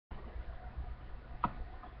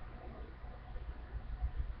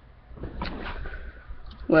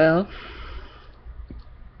Well,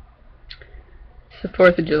 it's the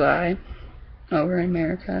 4th of July over in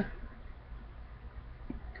America.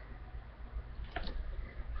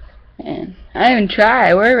 And I even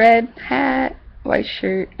try. I wear a red hat, white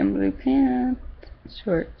shirt, and blue pants,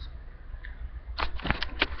 shorts.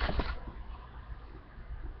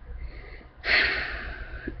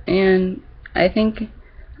 And I think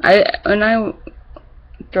when I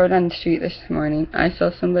drove down the street this morning, I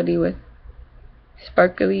saw somebody with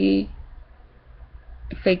sparkly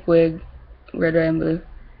fake wig, red, white, and blue.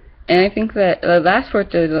 And I think that the last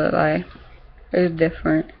 4th of July was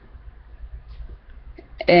different.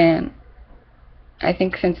 And I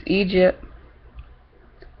think since Egypt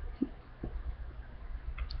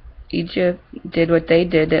did what they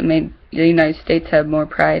did, it made the United States have more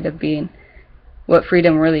pride of being what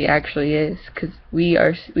freedom really actually is, because we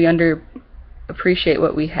underappreciate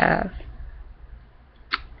what we have.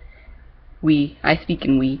 I speak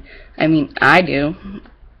in we. I mean, I do.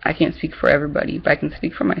 I can't speak for everybody, but I can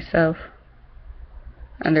speak for myself.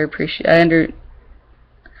 Even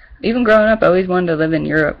growing up, I always wanted to live in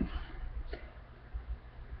Europe.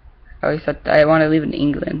 I always thought I wanted to live in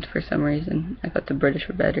England for some reason. I thought the British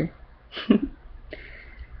were better.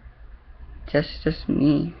 just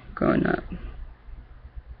me growing up.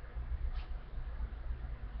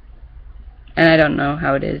 And I don't know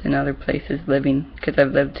how it is in other places living, because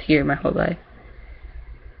I've lived here my whole life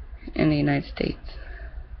in the United States.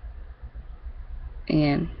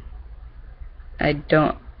 And I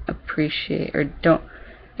don't appreciate,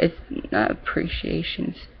 it's not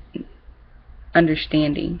appreciation, it's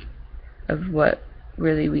understanding of what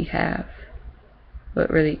really we have. What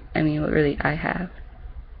really I have.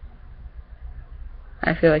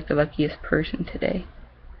 I feel like the luckiest person today,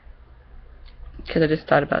 because I just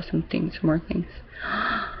thought about some more things.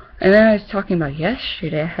 And then I was talking about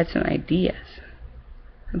yesterday, I had some ideas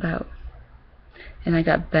about, and I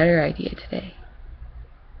got a better idea today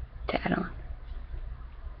to add on.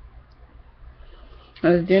 I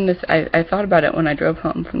was doing this, I thought about it when I drove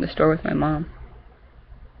home from the store with my mom.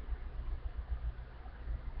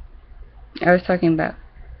 I was talking about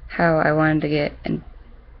how I wanted to get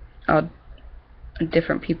all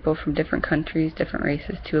different people from different countries, different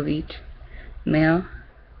races, 2 of each, male.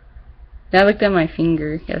 And I looked at my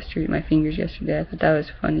fingers yesterday. I thought that was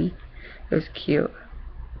funny. It was cute.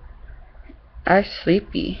 I was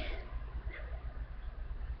sleepy.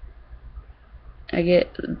 I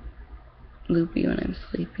get loopy when I'm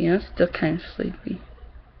sleepy. I'm still kind of sleepy.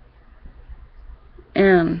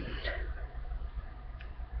 And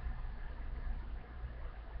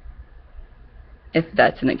if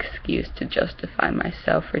that's an excuse to justify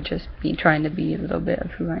myself or just trying to be a little bit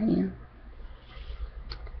of who I am.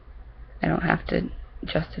 I don't have to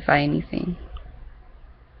justify anything.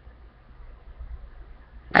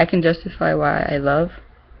 I can justify why I love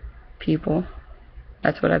people.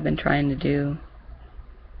 That's what I've been trying to do.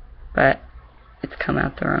 But it's come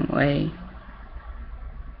out the wrong way.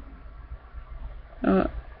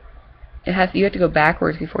 Well, you have to go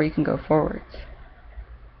backwards before you can go forwards.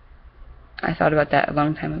 I thought about that a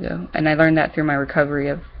long time ago, and I learned that through my recovery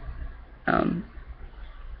of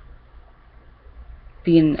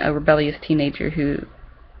being a rebellious teenager who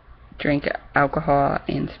drank alcohol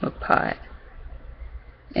and smoked pot.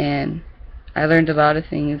 And I learned a lot of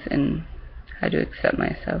things and how to accept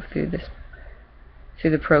myself through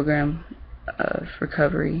the program of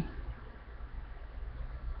recovery.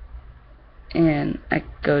 And I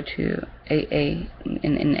go to AA and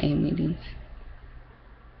NA meetings.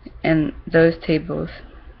 And those tables,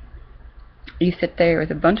 you sit there with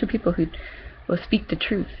a bunch of people who will speak the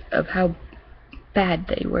truth of how bad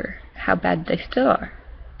they were, how bad they still are,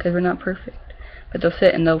 because we're not perfect. But they'll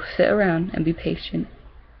sit around and be patient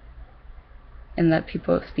and let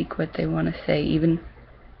people speak what they want to say. Even,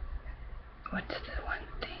 what's the one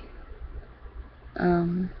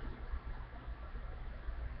thing?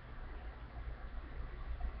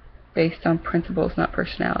 Based on principles, not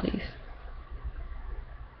personalities.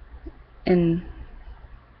 And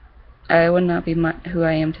I would not be who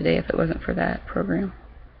I am today if it wasn't for that program.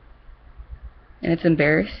 And it's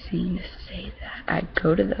embarrassing to say that I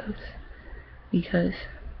go to those, because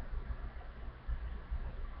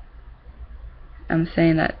I'm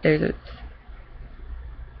saying that there's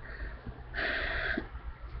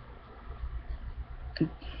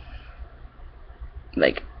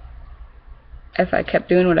like, if I kept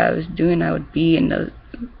doing what I was doing, I would be in those,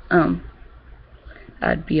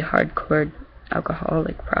 I'd be a hardcore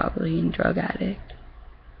alcoholic probably, and drug addict.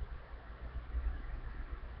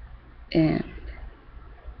 And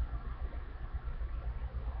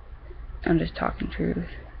I'm just talking truth.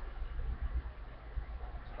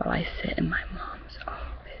 I sit in my mom's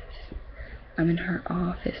office. I'm in her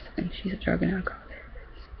office, and she's a drug and alcohol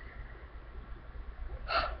therapist.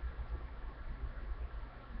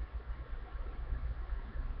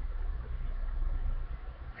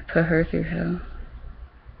 I put her through hell.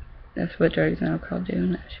 That's what drugs and alcohol do.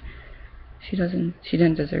 And she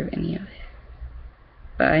didn't deserve any of it.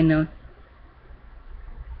 But I know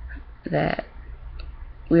that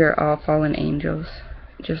we are all fallen angels,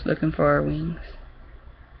 just looking for our wings.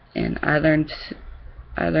 And I learned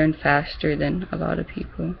faster than a lot of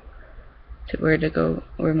people where to go,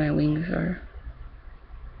 where my wings are.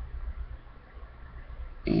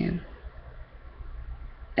 And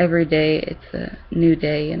every day it's a new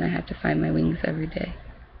day, and I have to find my wings every day,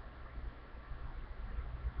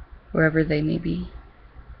 wherever they may be.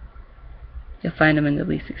 You'll find them in the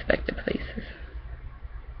least expected places.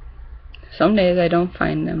 Some days I don't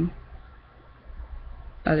find them.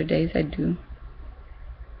 Other days I do.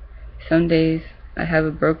 Some days I have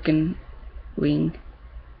a broken wing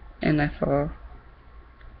and I fall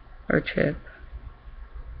or trip.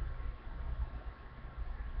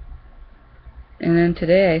 And then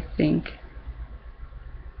today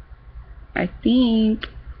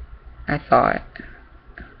I thought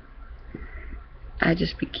I'd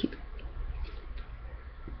just be cute.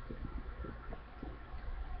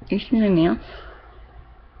 You see my nails?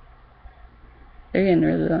 They're getting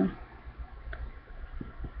really long.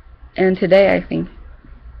 And today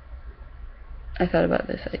I thought about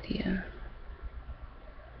this idea.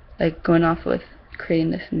 Like going off with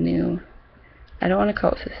creating this new, I don't want to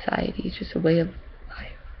call it society, it's just a way of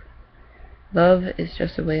life. Love is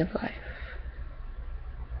just a way of life.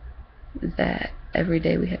 That every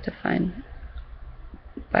day we have to find,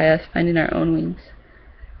 by us finding our own wings,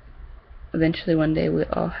 eventually one day we'll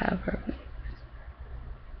all have our wings.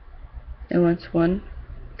 And once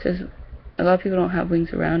because a lot of people don't have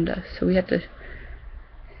wings around us, so we have to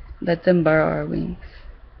let them borrow our wings.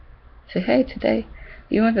 Say, hey, today,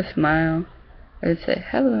 even with a smile, or say,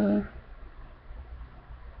 hello.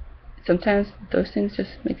 Sometimes those things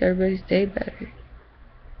just make everybody's day better.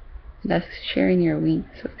 And that's sharing your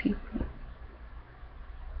wings with people.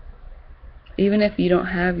 Even if you don't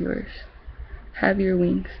have yours, have your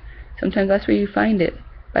wings. Sometimes that's where you find it,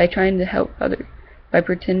 by trying to help others, by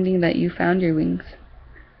pretending that you found your wings,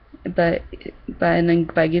 by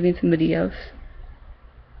giving somebody else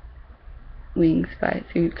wings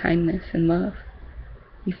through kindness and love.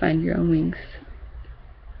 You find your own wings.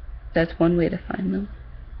 That's one way to find them.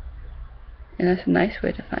 And that's a nice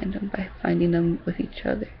way to find them, by finding them with each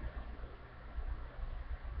other.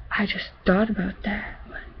 I just thought about that.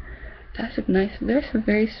 That's a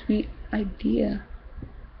very sweet idea.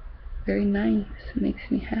 Very nice. It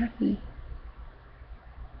makes me happy.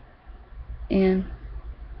 And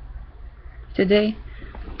today,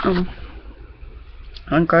 I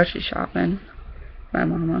went grocery shopping with my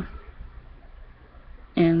mama.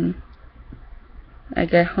 And I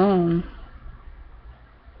get home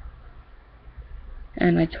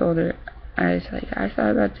and I told her, I was like, I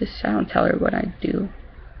thought about this. I don't tell her what I do.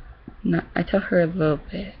 No, I tell her a little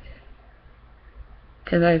bit,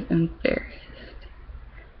 because I'm embarrassed.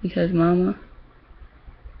 Because Mama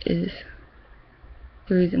is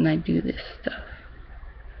the reason I do this stuff.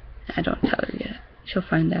 I don't tell her yet. She'll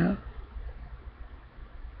find out.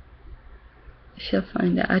 She'll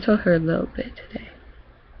find out. I told her a little bit today,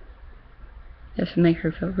 just to make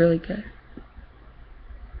her feel really good.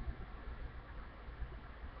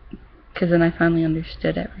 Because then I finally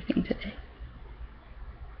understood everything today.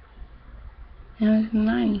 And it was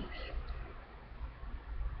nice.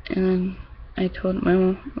 And then I told my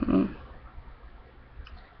mom,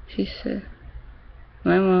 she said,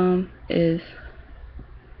 my mom is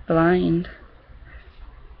blind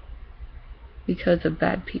because of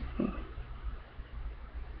bad people.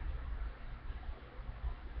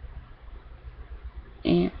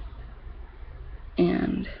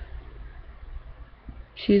 And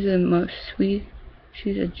she's the most sweet,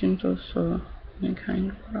 she's a gentle soul in a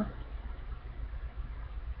kind world.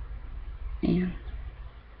 And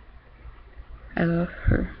I love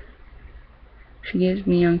her. She gives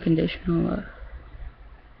me unconditional love.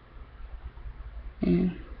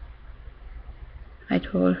 And I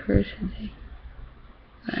told her today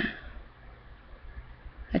that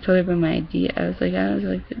I told her about my idea. I was like,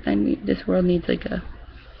 this world needs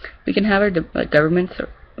we can have our governments,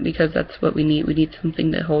 because that's what we need. We need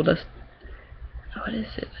something to hold us. What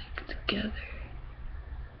is it, together?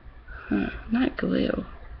 Not glue.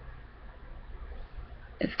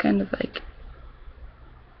 It's kind of like,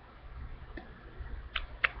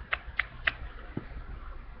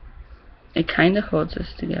 it kind of holds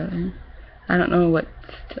us together. I don't know what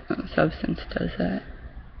substance does that.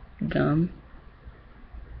 Gum.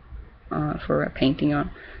 For a painting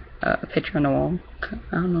on a picture on a wall.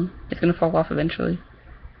 I don't know. It's gonna fall off eventually,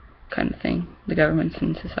 kind of thing. The government's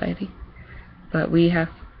in society, but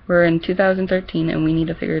we're in 2013 and we need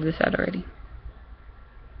to figure this out already.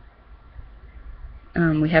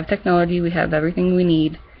 We have technology, we have everything we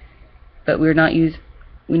need, but we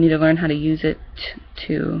need to learn how to use it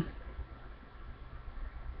to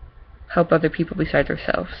help other people besides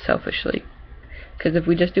ourselves, selfishly. Because if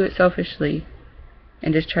we just do it selfishly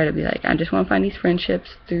and just try to be like, I just want to find these friendships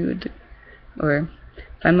or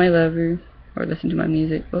find my lover, or listen to my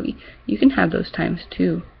music, well, you can have those times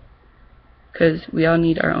too. Because we all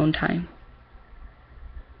need our own time.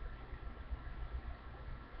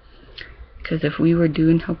 Because if we were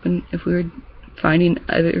if we were finding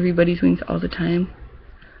everybody's wings all the time,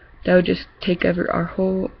 that would just take over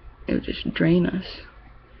it would just drain us.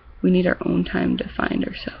 We need our own time to find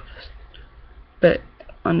ourselves. But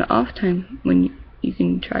on the off time, when you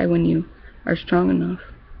can try when you are strong enough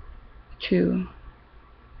to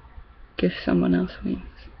give someone else wings.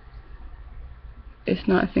 It's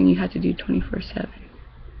not a thing you have to do 24/7.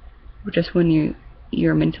 Just when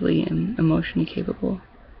you're mentally and emotionally capable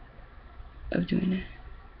of doing it.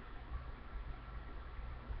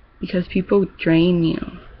 Because people drain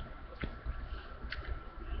you.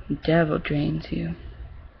 The devil drains you.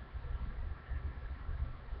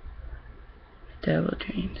 The devil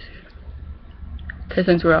drains you. Because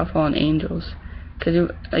since we're all fallen angels,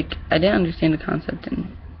 because I didn't understand the concept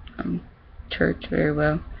in church very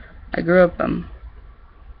well. I grew up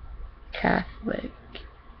Catholic,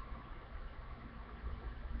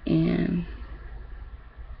 and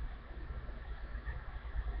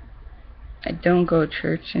I don't go to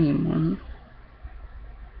church anymore,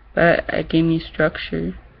 but it gave me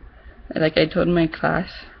structure. Like I told in my class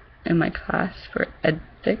for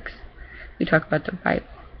ethics, we talk about the Bible,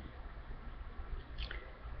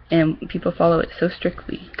 and people follow it so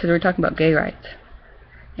strictly, because we're talking about gay rights,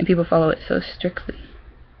 and people follow it so strictly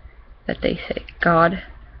that they say God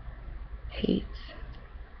hates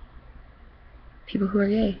people who are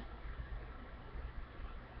gay.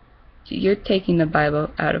 So you're taking the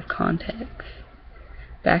Bible out of context.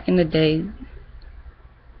 Back in the day,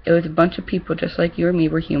 it was a bunch of people just like you or me.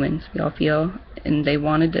 We're humans. We all feel, and they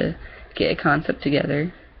wanted to get a concept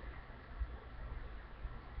together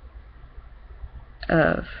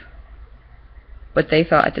of what they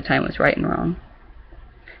thought at the time was right and wrong,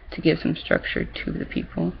 to give some structure to the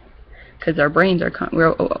people, because our brains are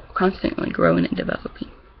we're constantly growing and developing.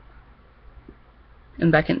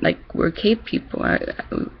 And back in, we're cave people.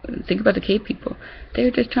 Think about the cave people. They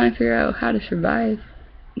were just trying to figure out how to survive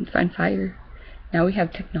and find fire. Now we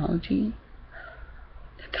have technology.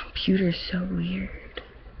 The computer's so weird.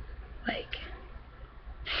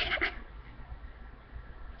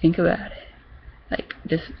 Think about it.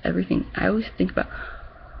 Just everything. I always think about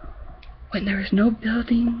when there was no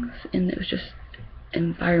buildings and it was just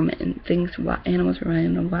environment and things, animals were running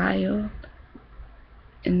in the wild,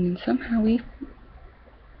 and then somehow we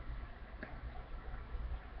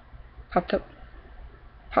popped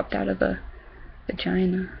out of a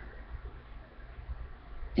vagina,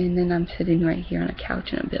 and then I'm sitting right here on a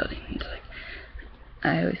couch in a building. It's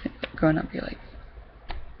I always think, growing up, you're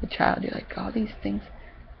a child, you're all these things.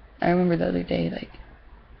 I remember the other day,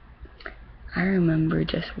 I remember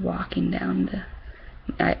just walking down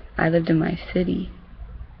I lived in my city.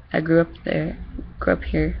 I grew up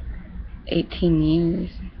here 18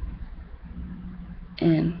 years.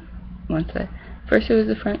 And first it was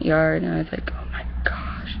the front yard, and I was like, oh my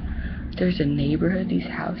gosh, there's a neighborhood, these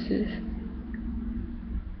houses.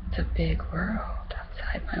 It's a big world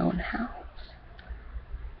outside my own house.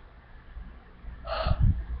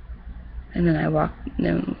 And then I walk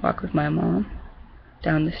with my mom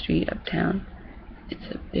down the street uptown. It's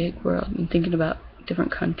a big world. I'm thinking about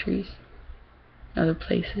different countries, other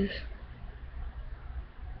places.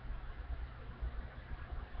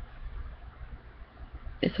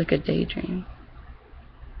 It's like a daydream.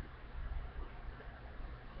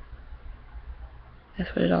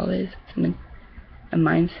 That's what it all is. It's a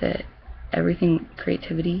mindset. Everything,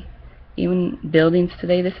 creativity. Even buildings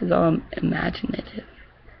today, this is all imaginative,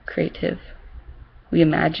 creative. We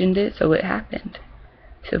imagined it, so it happened.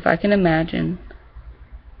 So if I can imagine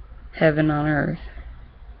heaven on earth,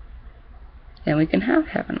 then we can have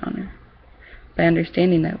heaven on earth. By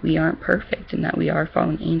understanding that we aren't perfect and that we are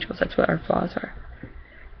fallen angels. That's what our flaws are.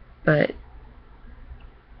 But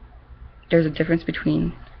there's a difference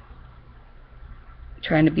between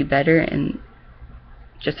trying to be better and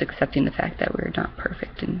just accepting the fact that we're not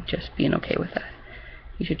perfect and just being okay with that.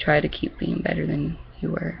 you should try to keep being better than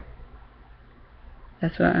you were.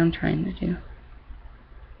 That's what I'm trying to do.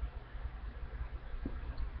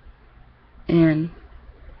 And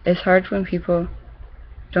it's hard when people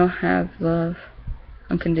don't have love,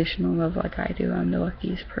 unconditional love like I do. I'm the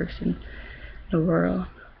luckiest person in the world.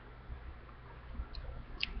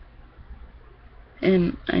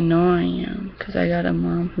 And I know I am, because I got a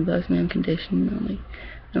mom who loves me unconditionally.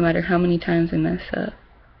 No matter how many times I mess up,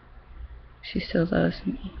 she still loves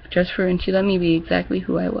me. And she let me be exactly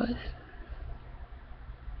who I was.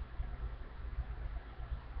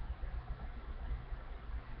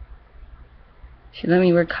 She let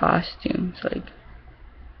me wear costumes like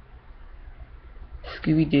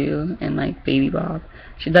Scooby-Doo and like Baby Bob.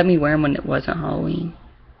 She let me wear them when it wasn't Halloween.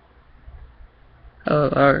 Oh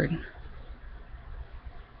Lord.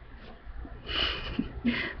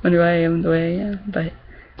 Wonder why I am the way I am,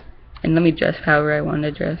 and let me dress however I want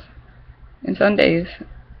to dress. And some days,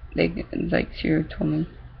 she told me,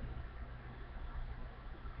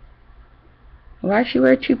 why she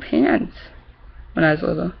wear 2 pants? When I was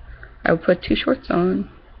little, I would put 2 shorts on.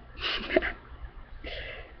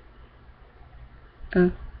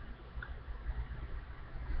 And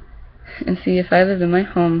see, if I lived in my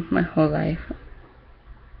home my whole life,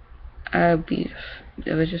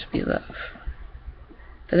 it would just be love.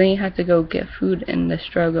 But then you have to go get food in the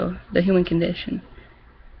struggle, the human condition,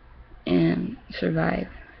 and survive.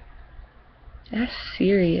 That's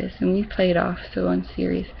serious, and we play it off so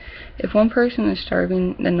unserious. If one person is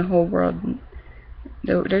starving, then the whole world,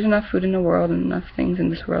 there's enough food in the world and enough things in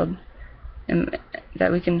this world, and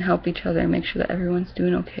that we can help each other and make sure that everyone's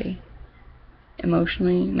doing okay.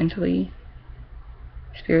 Emotionally, mentally,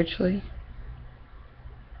 spiritually,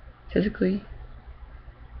 physically.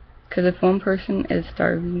 Because if one person is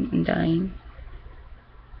starving and dying,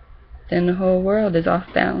 then the whole world is off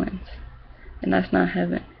balance. And that's not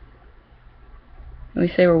heaven. When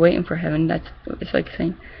we say we're waiting for heaven, it's like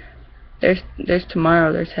saying, there's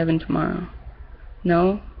tomorrow, there's heaven tomorrow.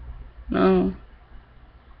 No. The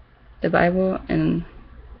Bible and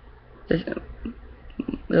the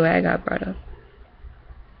way I got brought up,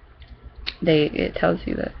 it tells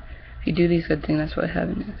you that if you do these good things, that's what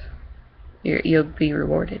heaven is. You'll be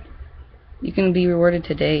rewarded. You can be rewarded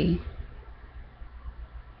today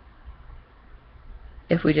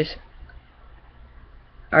if we just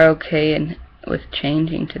are okay with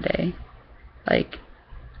changing today. Like,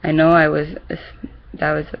 I know I was a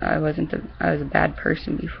bad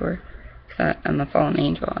person before, because I'm a fallen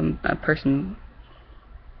angel. I'm a person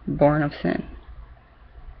born of sin,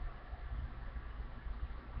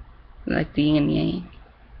 like the yin and yang.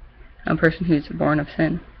 I'm a person who's born of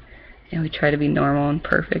sin, and we try to be normal and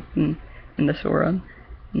perfect in this world.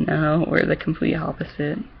 No, we're the complete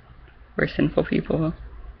opposite. We're sinful people,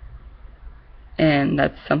 and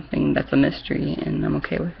that's a mystery, and I'm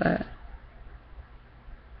okay with that.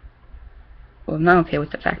 Well, I'm not okay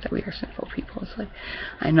with the fact that we are sinful people. It's like,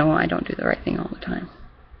 I know I don't do the right thing all the time.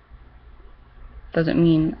 Doesn't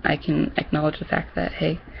mean I can acknowledge the fact that,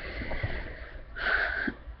 hey,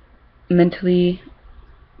 mentally,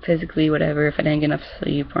 physically, whatever, if I didn't get enough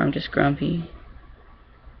sleep or I'm just grumpy,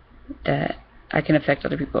 that I can affect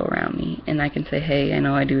other people around me, and I can say, hey, I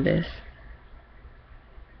know I do this,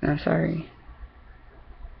 and I'm sorry.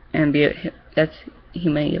 And that's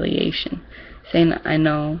humiliation. Saying, I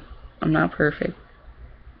know I'm not perfect,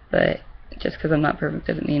 but just because I'm not perfect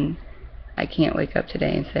doesn't mean I can't wake up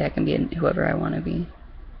today and say I can be whoever I want to be.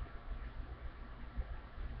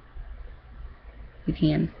 You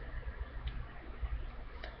can.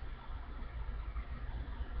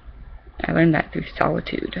 I learned that through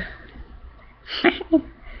solitude. I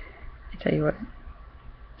tell you what.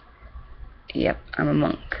 Yep, I'm a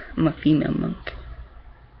monk. I'm a female monk.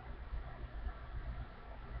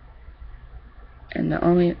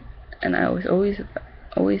 And I was always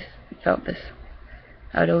felt this.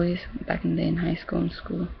 I would always, back in the day in high school and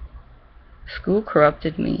school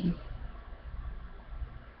corrupted me.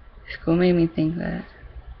 School made me think that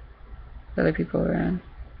with other people around,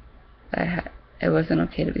 that it wasn't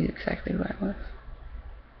okay to be exactly who I was.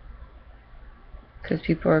 Because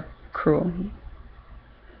people are cruel.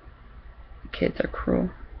 Kids are cruel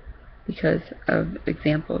because of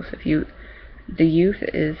examples. The youth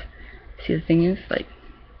is, see, the thing is, like,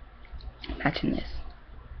 imagine this.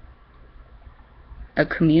 A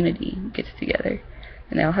community gets together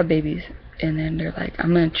and they all have babies, and then they're like,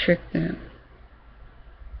 I'm gonna trick them.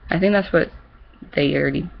 I think that's what they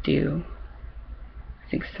already do. I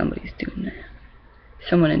think somebody's doing that.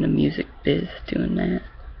 Someone in the music biz doing that.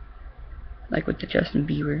 Like with the Justin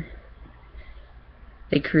Bieber.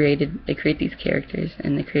 They create these characters,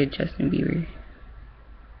 and they created Justin Bieber.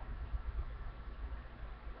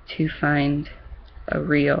 to find a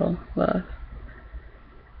real love.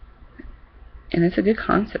 And it's a good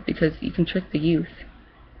concept because you can trick the youth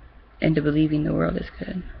into believing the world is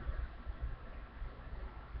good.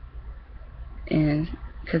 And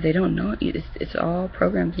because they don't know it, it's all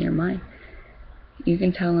programmed in your mind. You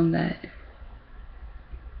can tell them that,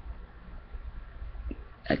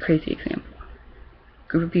 a crazy example,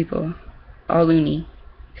 group of people, all loony,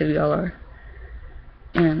 because we all are,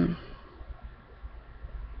 and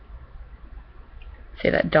say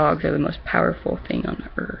that dogs are the most powerful thing on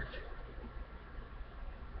earth.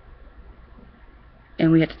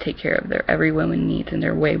 And we have to take care of their every woman needs, and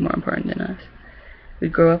they're way more important than us. We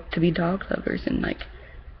grow up to be dog lovers and like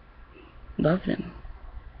love them.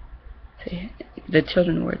 Say, the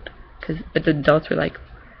children would, but the adults were like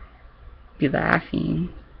be laughing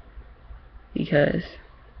because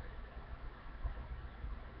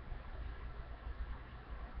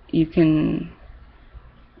you can.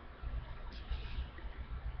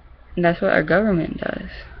 And that's what our government does.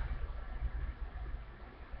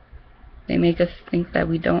 They make us think that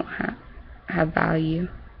we don't have value,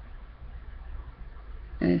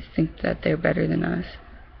 and think that they're better than us,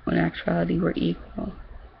 when in actuality we're equal.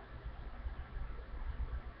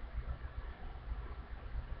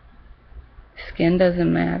 Skin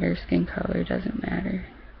doesn't matter, skin color doesn't matter,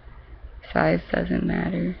 size doesn't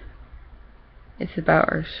matter. It's about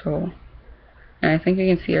our soul. And I think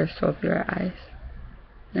we can see our soul through our eyes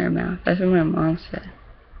and our mouth. That's what my mom said.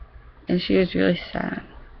 And she was really sad.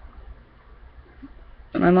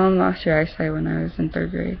 My mom lost her eyesight when I was in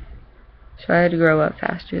 3rd grade, so I had to grow up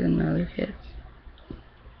faster than the other kids.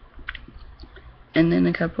 And then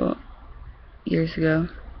a couple years ago,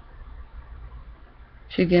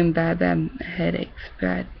 she was getting bad headaches,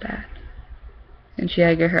 bad. And she had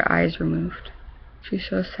to get her eyes removed. She was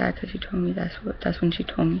so sad because she told me that's when she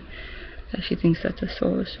told me that she thinks that the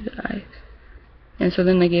soul is through the eyes. And so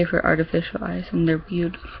then they gave her artificial eyes, and they're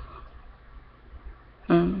beautiful.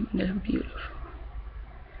 They're beautiful.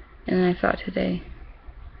 And then I thought today,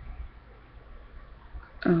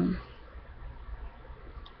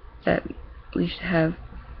 that we should have,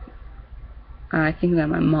 I think that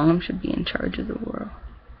my mom should be in charge of the world.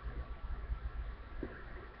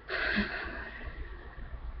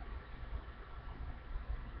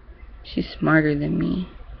 She's smarter than me,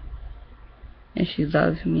 and she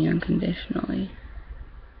loves me unconditionally.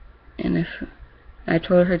 And if I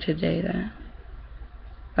told her today that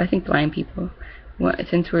I think blind people,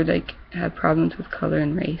 since we're like have problems with color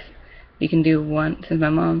and race, we can do one. Since my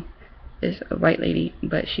mom is a white lady,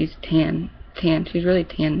 but she's tan, she's really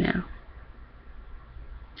tan now.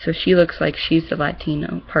 So she looks like she's the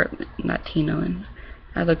Latino, part Latino, and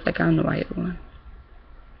I look like I'm the white one.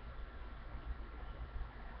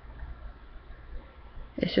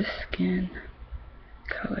 It's just skin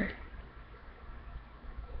color.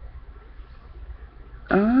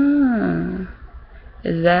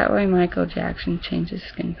 Is that why Michael Jackson changed his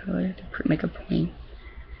skin color to make a point?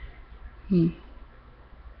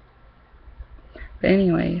 But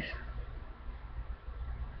anyways,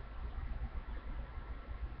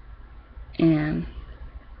 and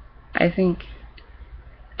I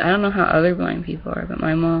don't know how other blind people are, but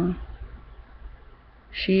my mom,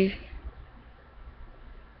 she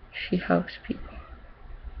helps people.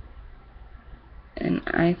 And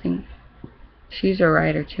I think she's a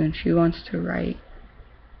writer too, and she wants to write.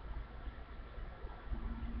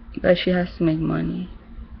 But she has to make money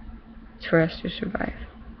for us to survive.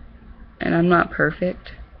 And I'm not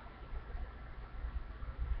perfect.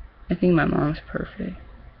 I think my mom's perfect.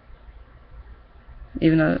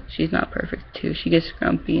 Even though she's not perfect too. She gets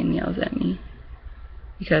grumpy and yells at me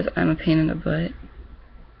because I'm a pain in the butt.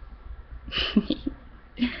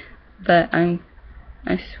 But I'm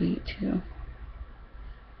sweet too.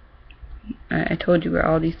 I told you we're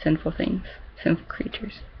all these sinful things, sinful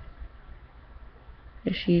creatures.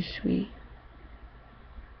 But she's sweet.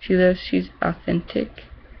 She's authentic.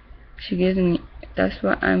 She gives me, that's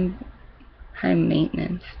why I'm high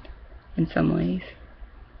maintenance in some ways.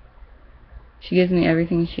 She gives me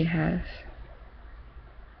everything she has.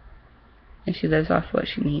 And she lives off what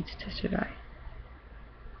she needs to survive.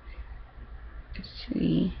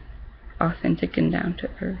 She's authentic and down to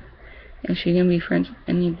earth. And she can be friends with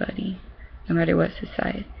anybody, no matter what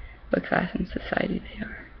class in society they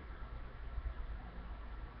are.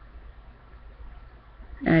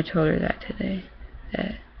 And I told her that today,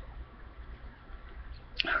 that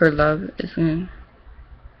her love is going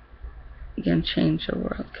to change the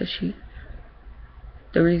world, because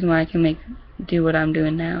the reason why I can do what I'm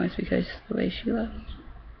doing now is because of the way she loves me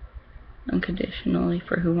unconditionally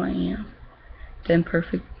for who I am, the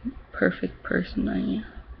imperfect, perfect person I am.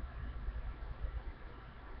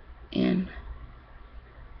 And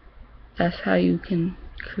that's how you can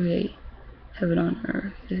create heaven on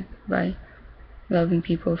earth, is by loving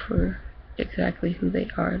people for exactly who they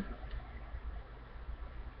are.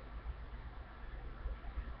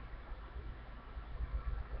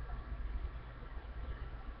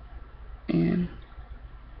 And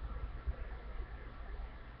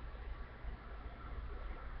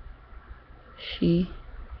she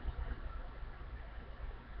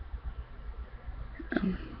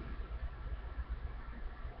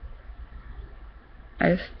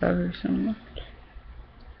I just love her so much,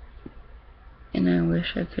 and I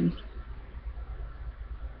wish I could,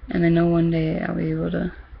 and I know one day I'll be able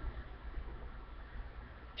to.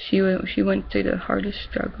 She went through the hardest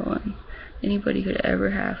struggle anybody could ever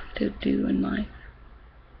have to do in life.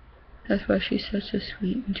 That's why she's such a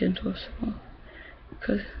sweet and gentle soul,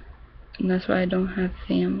 and that's why I don't have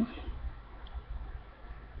family.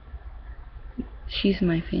 She's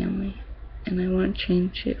my family, and I want to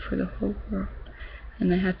change it for the whole world.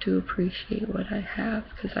 And I have to appreciate what I have,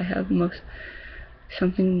 because I have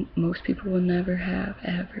something most people will never have,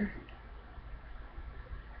 ever.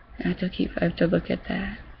 And I have to look at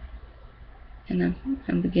that. And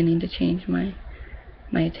I'm beginning to change my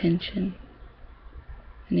attention.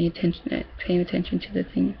 And paying attention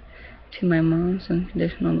to my mom's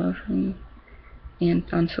unconditional love for me, and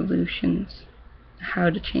on solutions, how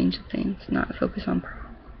to change the things, not focus on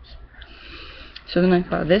problems. So then I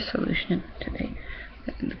thought of this solution today.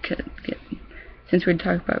 Since we're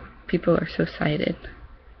talking about people are so sighted,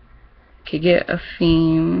 could get a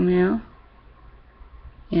female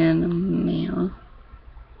and a male.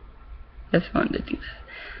 That's fun to do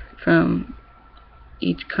that. From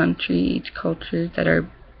each country, each culture that are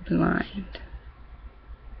blind.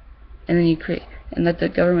 And then and let the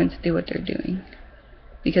governments do what they're doing.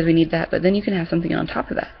 Because we need that, but then you can have something on top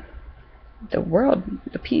of that. The world,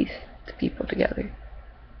 the peace, the people together.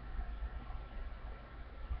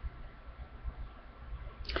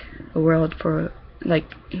 A world for, like,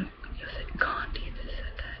 Gandhi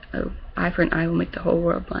said that. Eye for an eye will make the whole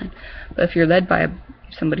world blind. But if you're led by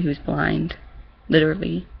somebody who's blind,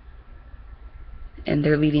 literally, and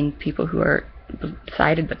they're leading people who are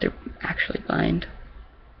sighted but they're actually blind,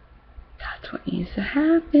 that's what needs to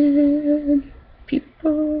happen.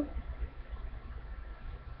 People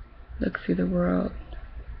look through the world,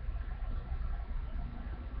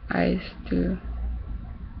 eyes through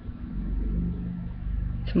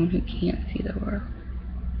someone who can't see the world.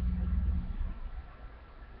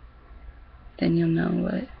 Then you'll know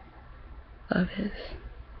what love is.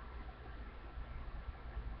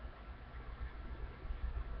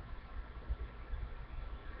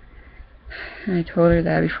 And I told her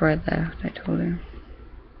that before I left. I told her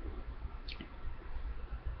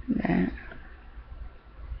that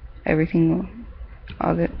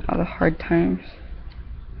all the hard times,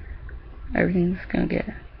 everything's gonna get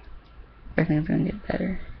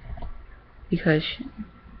better,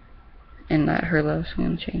 and that her love's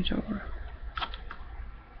gonna change the world,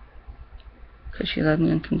 because she loved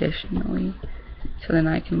me unconditionally, so then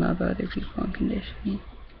I can love other people unconditionally.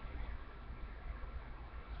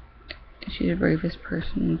 She's the bravest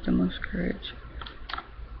person with the most courage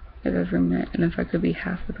I've ever met, and if I could be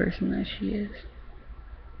half the person that she is.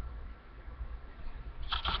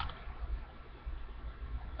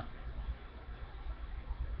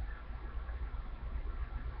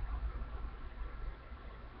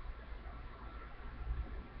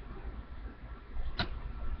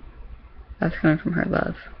 That's coming from her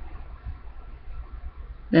love.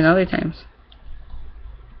 Then other times,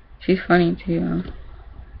 she's funny too.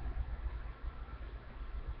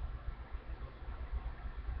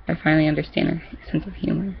 I finally understand her sense of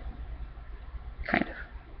humor. Kind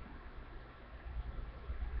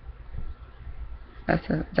of.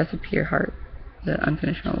 That's a pure heart, the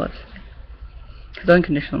unconditional love side. Because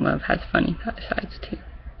unconditional love has funny sides too.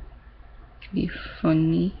 It can be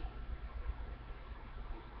funny.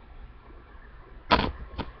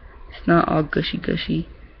 It's not all gushy.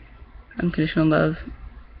 Unconditional love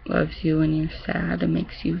loves you when you're sad. It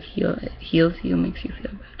makes you heal. It heals you, makes you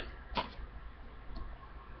feel better.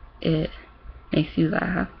 It makes you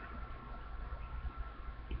laugh.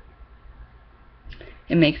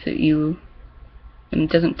 It makes it you, and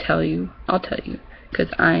it doesn't tell you. I'll tell you,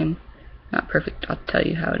 because I'm not perfect. I'll tell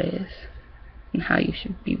you how it is and how you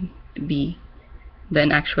should be. But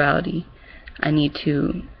in actuality, I need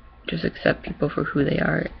to just accept people for who they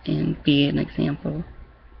are and be an example.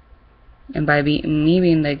 And by me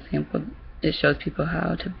being the example, it shows people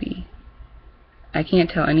how to be. I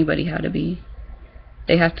can't tell anybody how to be.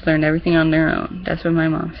 They have to learn everything on their own. That's what my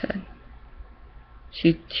mom said.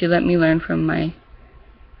 She let me learn from my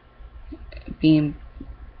being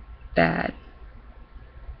bad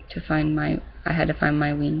I had to find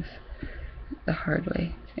my wings the hard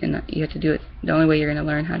way. And you have to do it. The only way you're going to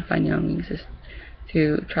learn how to find your own wings is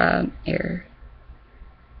through trial and error.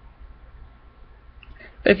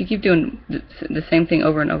 But if you keep doing the same thing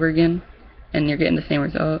over and over again, and you're getting the same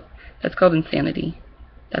result, that's called insanity.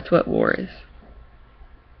 That's what war is.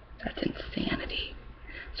 That's insanity.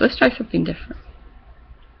 So let's try something different.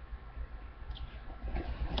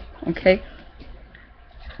 Okay?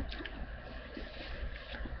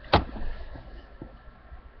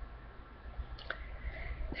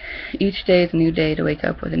 Each day is a new day to wake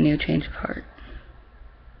up with a new change of heart.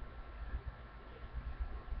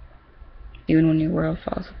 Even when your world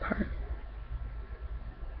falls apart.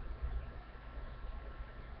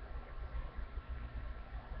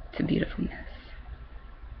 It's a beautiful mess.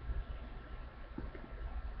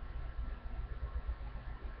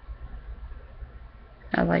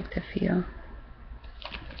 I like to feel.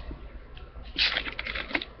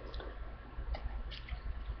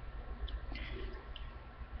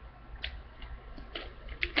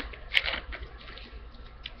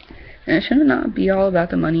 And it should not be all about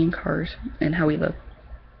the money and cars and how we look.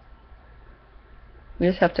 We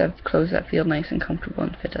just have to have clothes that feel nice and comfortable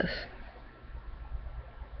and fit us.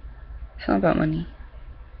 It's not about money.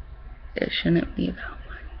 It shouldn't be about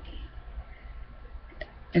money.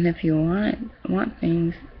 And if you want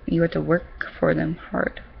things, you have to work for them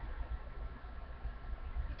hard.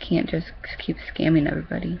 You can't just keep scamming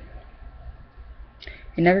everybody.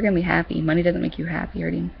 You're never going to be happy. Money doesn't make you happy,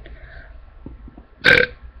 already.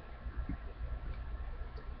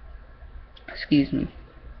 Excuse me.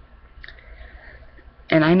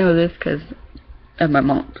 And I know this because of my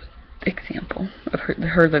mom's example of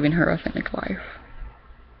her living her authentic life.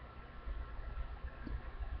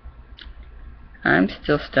 I'm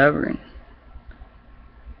still stubborn.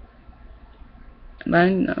 But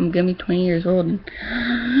I'm gonna be 20 years old in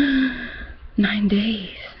 9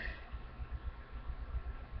 days.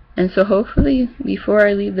 And so hopefully before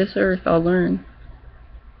I leave this earth I'll learn.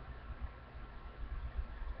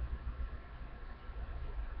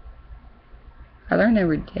 I learn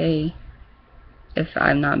every day if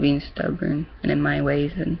I'm not being stubborn and in my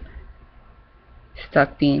ways and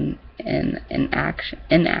stuck being in action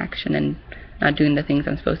and not doing the things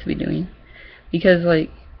I'm supposed to be doing. Because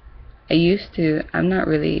like I'm not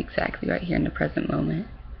really exactly right here in the present moment.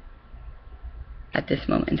 At this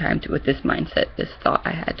moment in time, with this mindset, this thought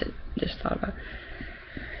I had to just thought about.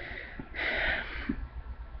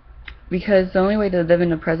 Because the only way to live in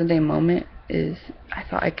the present day moment is, I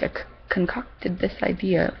thought I concocted this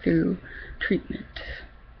idea through treatment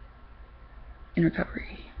and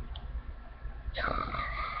recovery.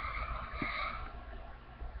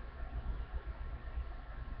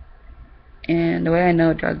 And the way I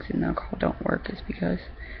know drugs and alcohol don't work is because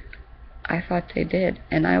I thought they did,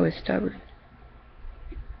 and I was stubborn.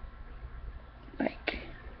 Like,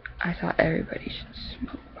 I thought everybody should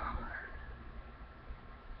smoke pot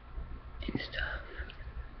and stuff.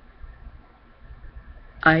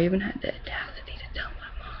 I even had the audacity to tell my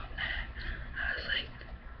mom that. I was like,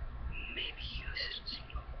 maybe you should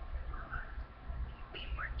smoke pot. Be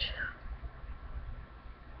more chill.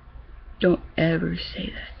 Don't ever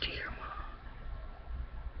say that to your mom.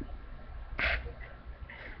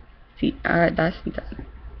 See, that's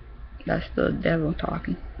the devil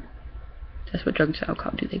talking. That's what drugs and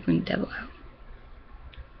alcohol do. They bring the devil out.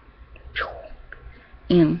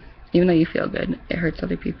 And even though you feel good, it hurts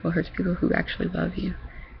other people. It hurts people who actually love you.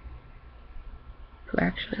 Who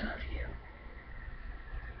actually love you.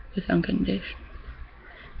 With unconditional.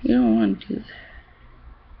 You don't want to do that.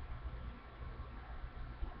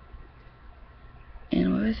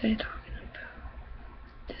 And what was I talking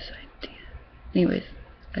about? This idea. Anyways,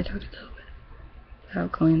 I talked a little bit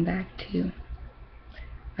about going back to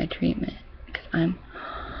my treatment. Because I'm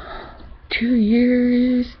 2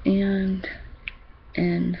 years and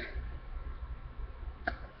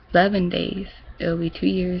 11 days. It'll be 2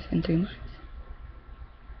 years and 3 months.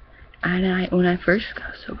 And when I first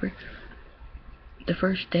got sober, the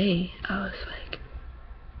first day, I was like,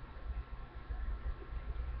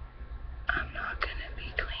 I'm not gonna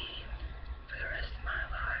be clean for the rest of my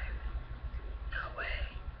life. No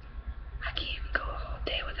way. I can't even go a whole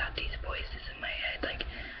day without these voices in my head, like,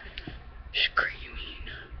 screaming.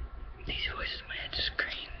 These voices in my head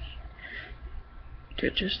screaming. They're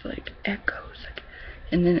just like echoes, like,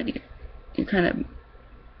 and then you're kind of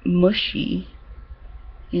mushy.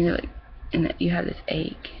 And you're like, and you have this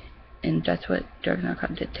ache, and that's what drugs and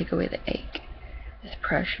alcohol did, take away the ache, this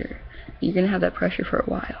pressure. You're gonna have that pressure for a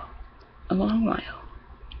while, a long while.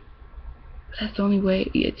 That's the only way.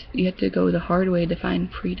 You have to go the hard way to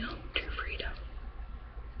find freedom, true freedom.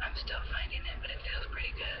 I'm still finding it, but it feels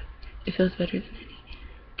pretty good. It feels better than any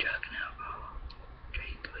drug and alcohol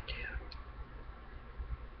drink would do.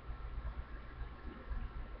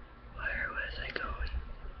 Where was I going?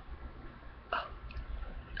 Oh,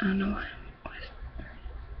 I don't know why.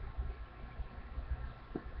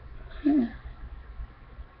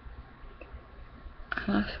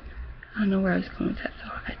 I don't know where I was going with that thought.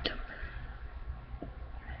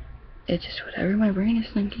 It's just whatever my brain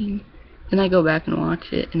is thinking. Then I go back and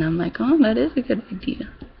watch it, and I'm like, oh, that is a good idea.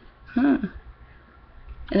 Huh.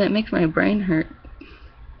 And it makes my brain hurt.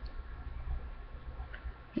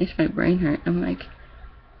 Makes my brain hurt. I'm like,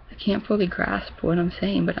 I can't fully grasp what I'm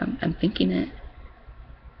saying, but I'm thinking it.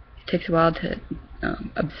 It takes a while to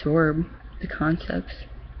absorb the concepts.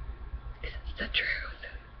 It's the truth.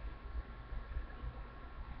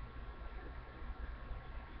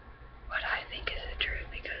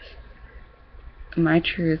 My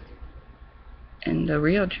truth and the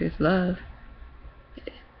real truth, love.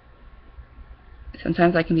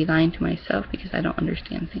 Sometimes I can be lying to myself because I don't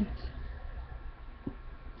understand things.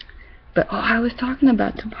 But I was talking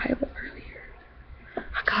about the Bible earlier.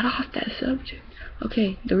 I got off that subject.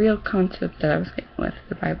 Okay, the real concept that I was getting with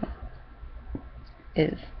the Bible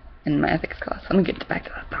is in my ethics class. Let me get back to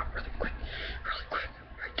that thought really quick,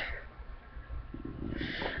 right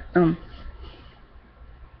there.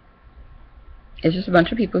 It's just a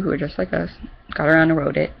bunch of people who are just like us, got around and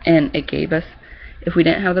wrote it, and it gave us, if we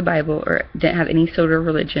didn't have the Bible or didn't have any sort of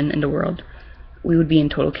religion in the world, we would be in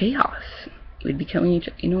total chaos. We'd be killing each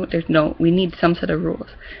other. We need some set of rules.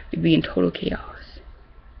 We'd be in total chaos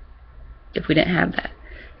if we didn't have that.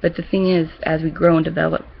 But the thing is, as we grow and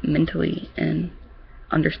develop mentally and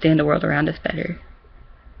understand the world around us better,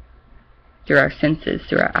 through our senses,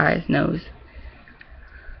 through our eyes, nose,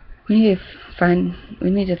 we need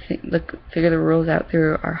to figure the rules out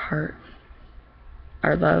through our heart,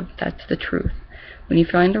 our love. That's the truth. When you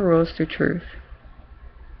find the rules through truth,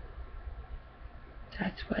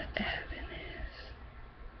 that's what heaven is.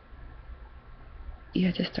 You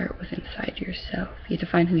have to start with inside yourself. You have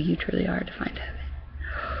to find who you truly are to find heaven.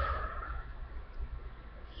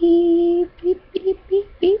 Beep, beep, beep, beep,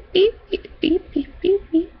 beep, beep, beep, beep, beep,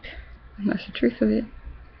 beep, beep. And that's the truth of it.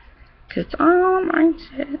 Because it's all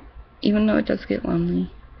mindset. Even though it does get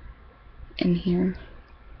lonely in here,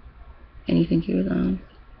 and you think you're alone.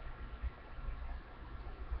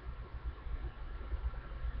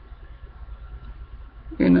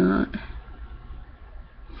 You're not.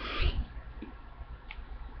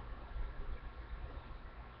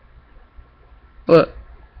 Well,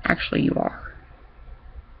 actually you are.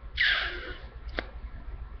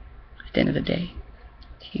 At the end of the day,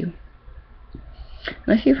 it's you.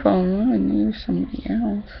 Unless you fall in love and you're somebody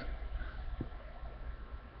else.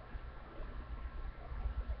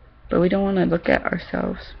 But we don't want to look at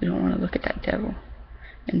ourselves. We don't want to look at that devil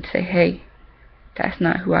and say, hey, that's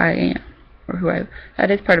not who I am. Or that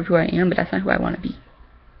is part of who I am, but that's not who I want to be.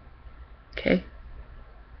 Okay?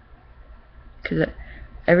 Because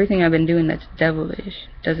everything I've been doing that's devilish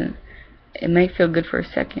it may feel good for a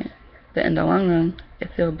second, but in the long run,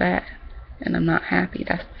 it feels bad. And I'm not happy.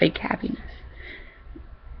 That's fake happiness.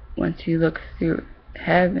 Once you look through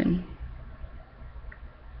heaven,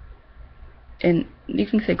 and you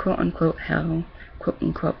can say quote unquote hell, quote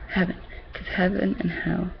unquote heaven, because heaven and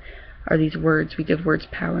hell are these words. We give words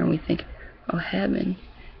power, and we think, oh, heaven,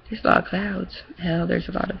 there's a lot of clouds. Hell, there's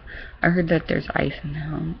a lot of, I heard that there's ice in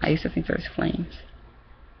hell. I used to think there's flames.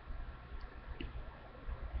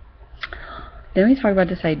 Then we talk about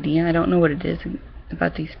this idea, I don't know what it is,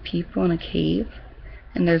 about these people in a cave,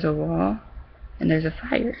 and there's a wall, and there's a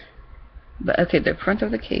fire. But okay, the front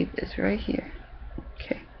of the cave is right here.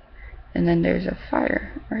 Okay. And then there's a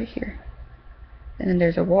fire right here. And then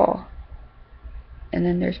there's a wall. And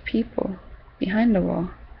then there's people behind the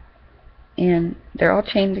wall. And they're all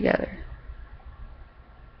chained together.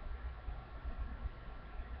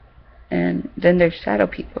 And then there's shadow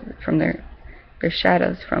people from there's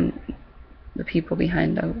shadows from the people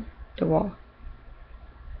behind the wall.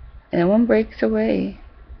 And one breaks away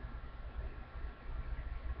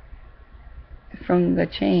from the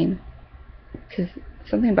chain. Because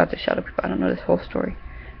something about the shadow people, I don't know this whole story.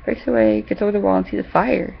 Breaks away, gets over the wall and sees the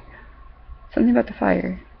fire. Something about the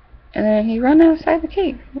fire. And then he runs outside the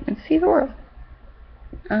cave and sees the world.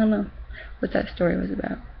 I don't know what that story was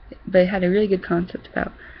about. But it had a really good concept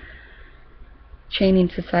about chaining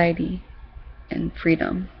society and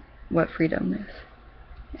freedom. What freedom is.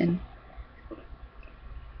 And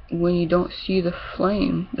when you don't see the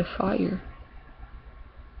flame, the fire,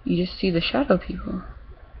 you just see the shadow people.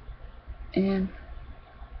 And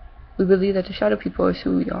we believe that the shadow people is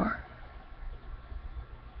who we are.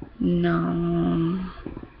 No.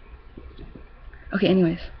 Okay,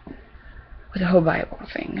 anyways. With the whole Bible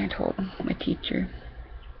thing, I told my teacher.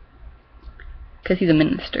 Because he's a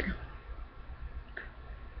minister.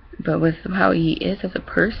 But with how he is as a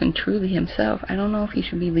person, truly himself, I don't know if he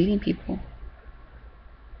should be leading people.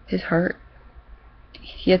 His heart,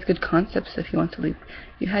 he has good concepts if he wants to lead.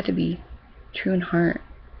 You had to be true in heart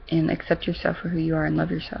and accept yourself for who you are and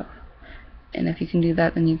love yourself. And if you can do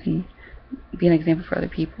that, then you can be an example for other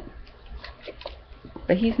people.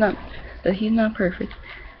 But he's not perfect.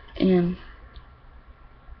 And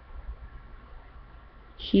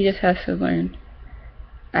he just has to learn.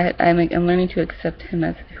 I'm learning to accept him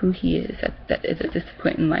as who he is at this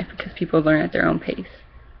point in life, because people learn at their own pace.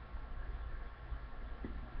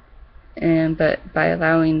 But by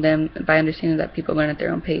understanding that people learn at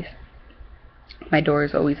their own pace, my door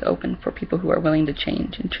is always open for people who are willing to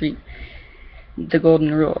change and treat the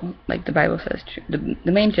golden rule, like the Bible says.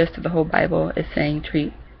 The main gist of the whole Bible is saying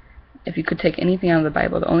if you could take anything out of the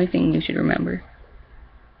Bible, the only thing you should remember,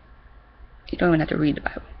 you don't even have to read the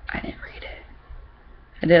Bible. I didn't read it.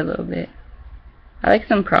 I did a little bit. I like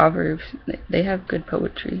some Proverbs. They have good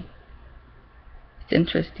poetry. It's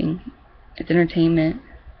interesting. It's entertainment.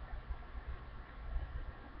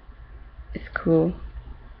 It's cool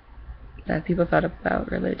that people thought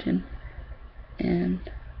about religion. And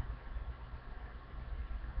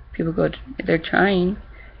people they're trying.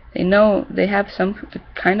 They know, they have some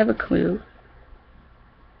kind of a clue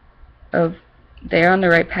of they're on the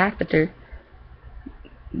right path, but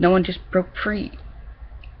no one just broke free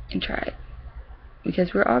and tried.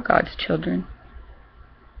 Because we're all God's children.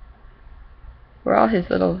 We're all his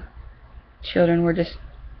little children.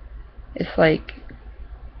 It's like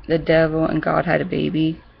the devil and God had a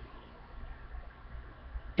baby.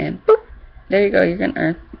 And boop, there you go, you're gonna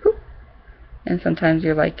earn. Boop. And sometimes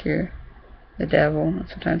you're the devil, and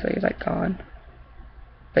sometimes you're like God.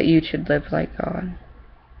 But you should live like God.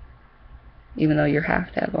 Even though you're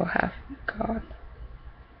half devil, half God.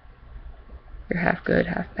 You're half good,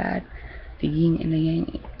 half bad. The yin and the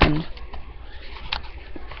yang. And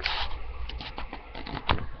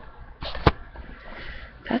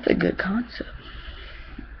that's a good concept.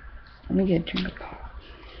 Let me get a drink of pop.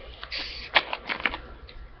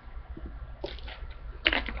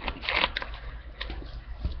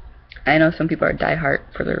 I know some people are diehard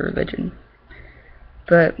for their religion,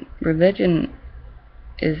 but religion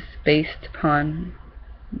is based upon,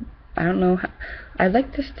 I don't know, I'd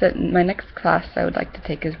like to, my next class I would like to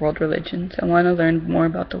take is world religions. I want to learn more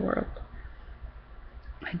about the world.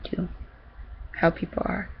 I do. How people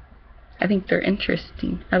are. I think they're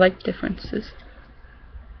interesting. I like differences.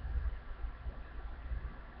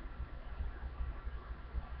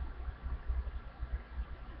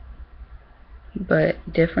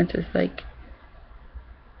 But difference is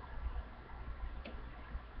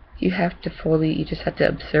you just have to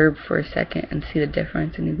observe for a second and see the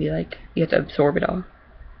difference, and you have to absorb it all.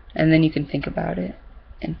 And then you can think about it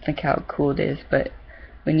and think how cool it is. But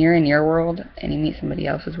when you're in your world and you meet somebody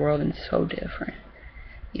else's world and it's so different,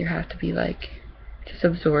 you have to be just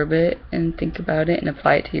absorb it and think about it and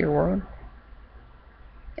apply it to your world.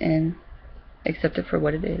 And accept it for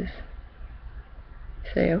what it is.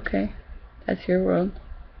 Say, okay, that's your world.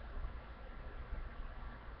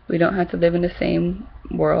 We don't have to live in the same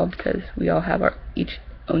world, because we all have our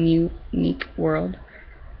own unique world.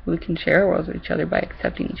 We can share our worlds with each other by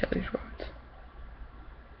accepting each other's worlds.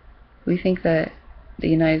 We think that the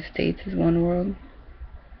United States is one world,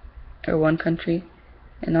 or one country,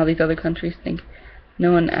 and all these other countries think,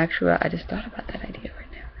 no, in actuality, I just thought about that idea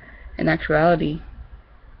right now. In actuality,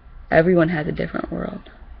 everyone has a different world.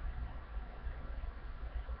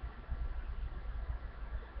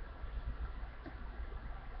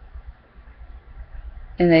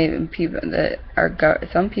 And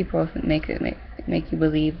some people make you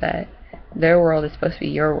believe that their world is supposed to be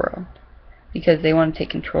your world, because they want to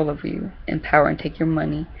take control over you, and power, and take your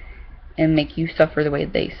money, and make you suffer the way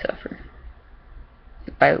they suffer,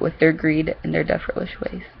 with their greed and their devilish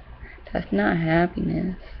ways. That's not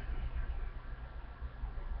happiness.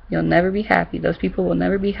 You'll never be happy. Those people will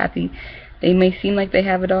never be happy. They may seem like they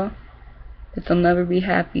have it all, but they'll never be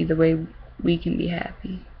happy the way we can be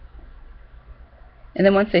happy. And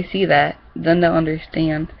then once they see that, then they'll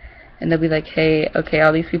understand, and they'll be like, hey, okay,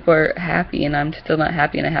 all these people are happy, and I'm still not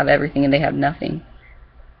happy, and I have everything, and they have nothing.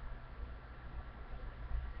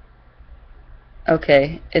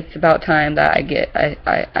 Okay, it's about time that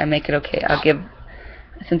I make it okay.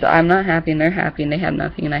 Since I'm not happy and they're happy and they have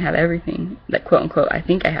nothing and I have everything, that quote unquote I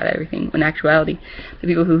think I have everything, when in actuality the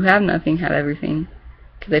people who have nothing have everything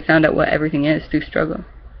because they found out what everything is through struggle.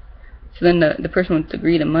 So then the person with the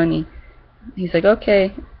greed and money, he's like,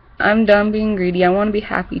 okay, I'm done being greedy, I want to be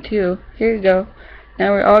happy too, here you go,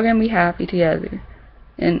 now we're all going to be happy together.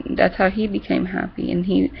 And that's how he became happy. And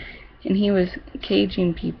he was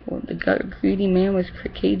caging people. The greedy man was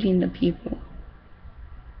caging the people.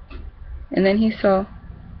 And then he saw,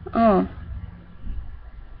 oh,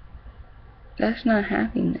 that's not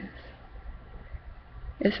happiness.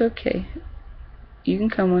 It's okay. You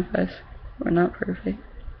can come with us. We're not perfect.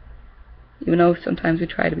 Even though sometimes we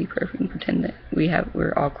try to be perfect and pretend that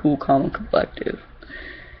we're all cool, calm, and collective.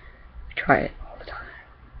 We try it all the time.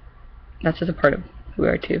 That's just a part of who we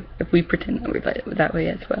are too. If we pretend that we're that way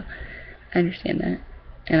as well. I understand that.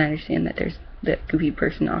 And I understand that there's the goofy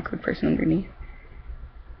person, awkward person underneath.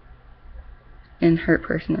 And hurt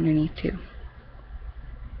person underneath too.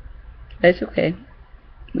 But it's okay.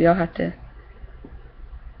 We all have to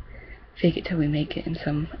fake it till we make it in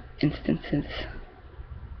some instances.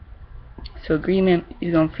 So agreement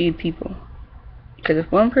is going to feed people. Because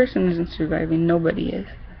if one person isn't surviving, nobody is.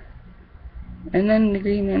 And then the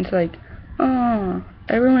agreement's like, oh,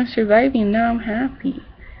 everyone's surviving, now I'm happy.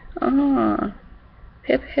 Oh,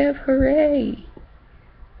 hip hip hooray.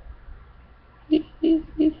 Because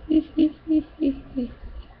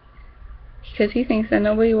he thinks that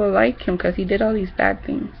nobody will like him because he did all these bad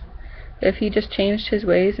things. If he just changed his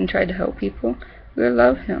ways and tried to help people, we'll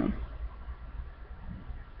love him.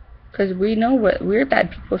 Because we know we're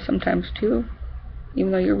bad people sometimes too,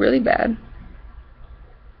 even though you're really bad.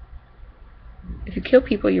 If you kill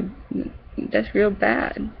people, that's real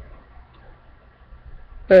bad.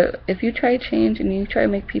 But if you try to change and you try to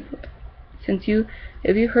make people,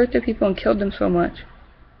 if you hurt the people and killed them so much,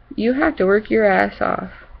 you have to work your ass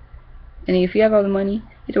off. And if you have all the money, you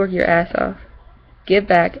have to work your ass off, give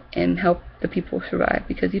back, and help the people survive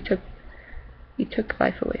because you took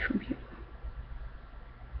life away from people.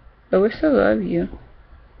 But we'll still love you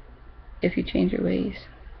if you change your ways.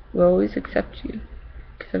 We'll always accept you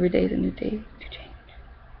because every day is a new day to change.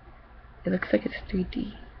 It looks like it's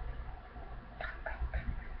 3D.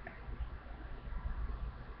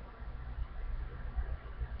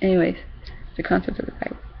 Anyways, the concept of the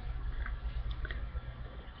Bible.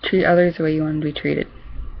 Treat others the way you want to be treated.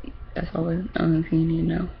 That's all the only thing you need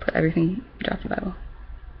to know. Put everything without the Bible.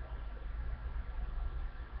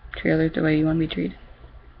 Treat others the way you want to be treated.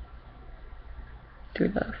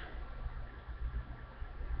 Through love.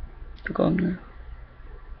 The golden rule.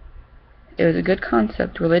 It was a good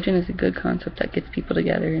concept. Religion is a good concept that gets people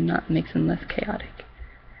together and not makes them less chaotic.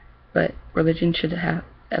 But religion should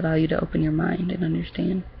allow you to open your mind and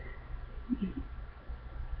understand.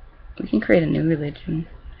 We can create a new religion.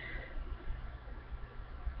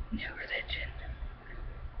 New religion.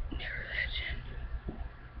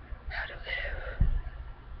 How to live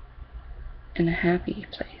in a happy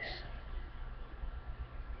place.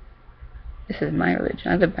 This is my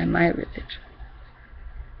religion. I live by my religion.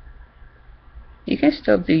 You can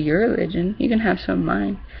still do your religion. You can have some of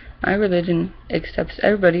mine. My religion accepts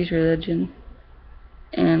everybody's religion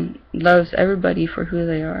and loves everybody for who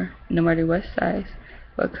they are, no matter what size,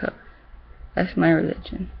 what color. That's my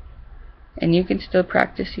religion. And you can still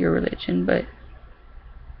practice your religion, but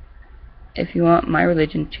if you want my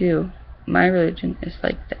religion too, my religion is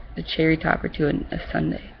like the cherry topper to a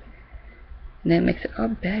sundae. And that makes it all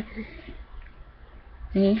better.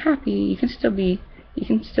 And you're happy. You can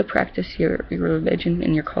still practice your religion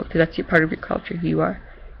and your culture. That's part of your culture, who you are.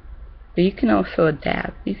 But you can also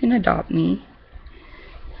adapt. You can adopt me.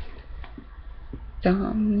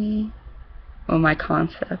 Adopt me. Well, my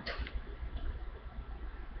concept.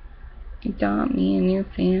 Adopt me and your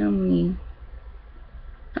family.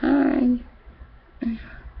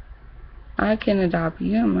 I can adopt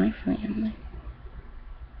you and my family.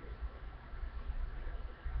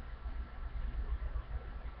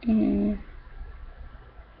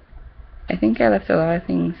 I think I left a lot of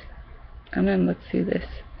things. I'm gonna look through this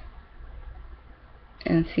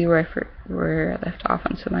and see where I left off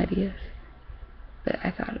on some ideas. But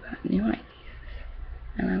I thought about new ideas,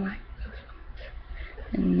 and I like those ones.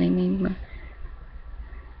 And they made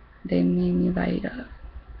me light up,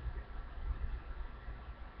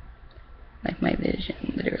 like my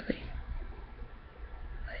vision, literally.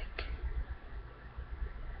 Like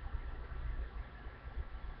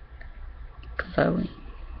glowing.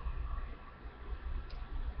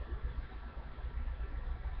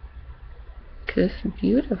 Because it's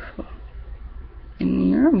beautiful. And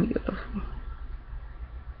you're beautiful.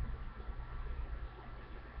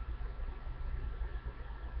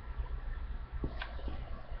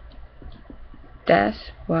 That's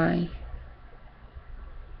why